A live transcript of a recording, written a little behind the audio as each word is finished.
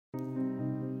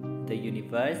The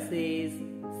universe is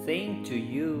saying to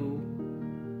you,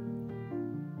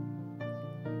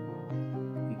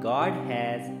 God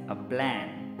has a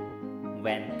plan.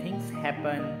 When things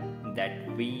happen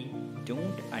that we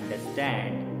don't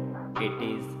understand, it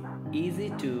is easy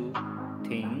to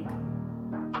think,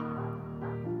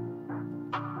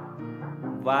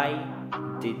 why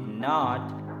did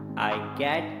not I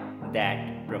get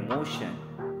that promotion?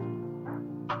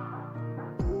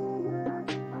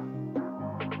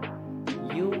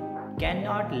 You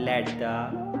cannot let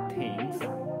the things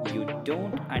you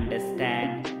don't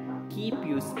understand keep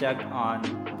you stuck on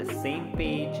the same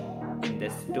page in the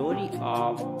story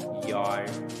of your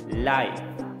life.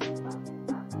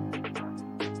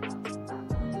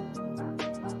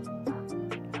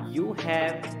 You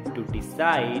have to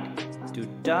decide to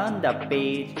turn the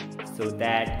page so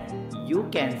that you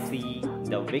can see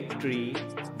the victory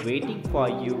waiting for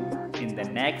you in the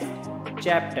next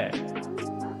chapter.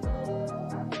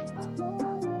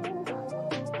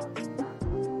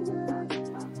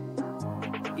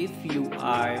 If you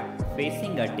are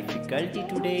facing a difficulty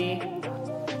today,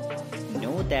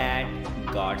 know that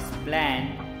God's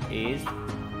plan is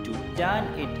to turn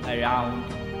it around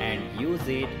and use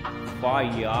it for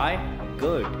your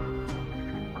good.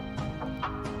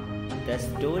 The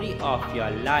story of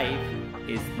your life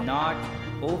is not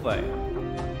over.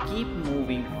 Keep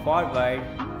moving forward,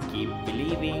 keep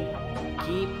believing,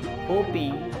 keep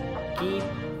hoping, keep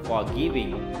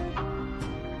forgiving.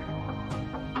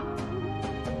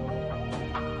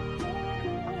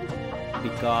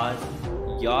 Because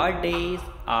your days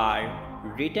are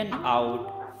written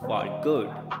out for good,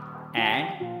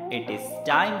 and it is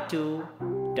time to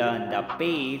turn the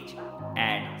page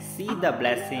and see the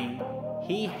blessing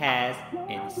He has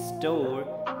in store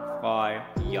for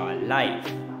your life.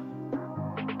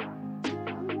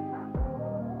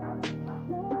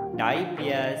 Type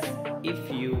yes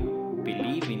if you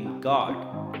believe in God,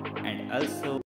 and also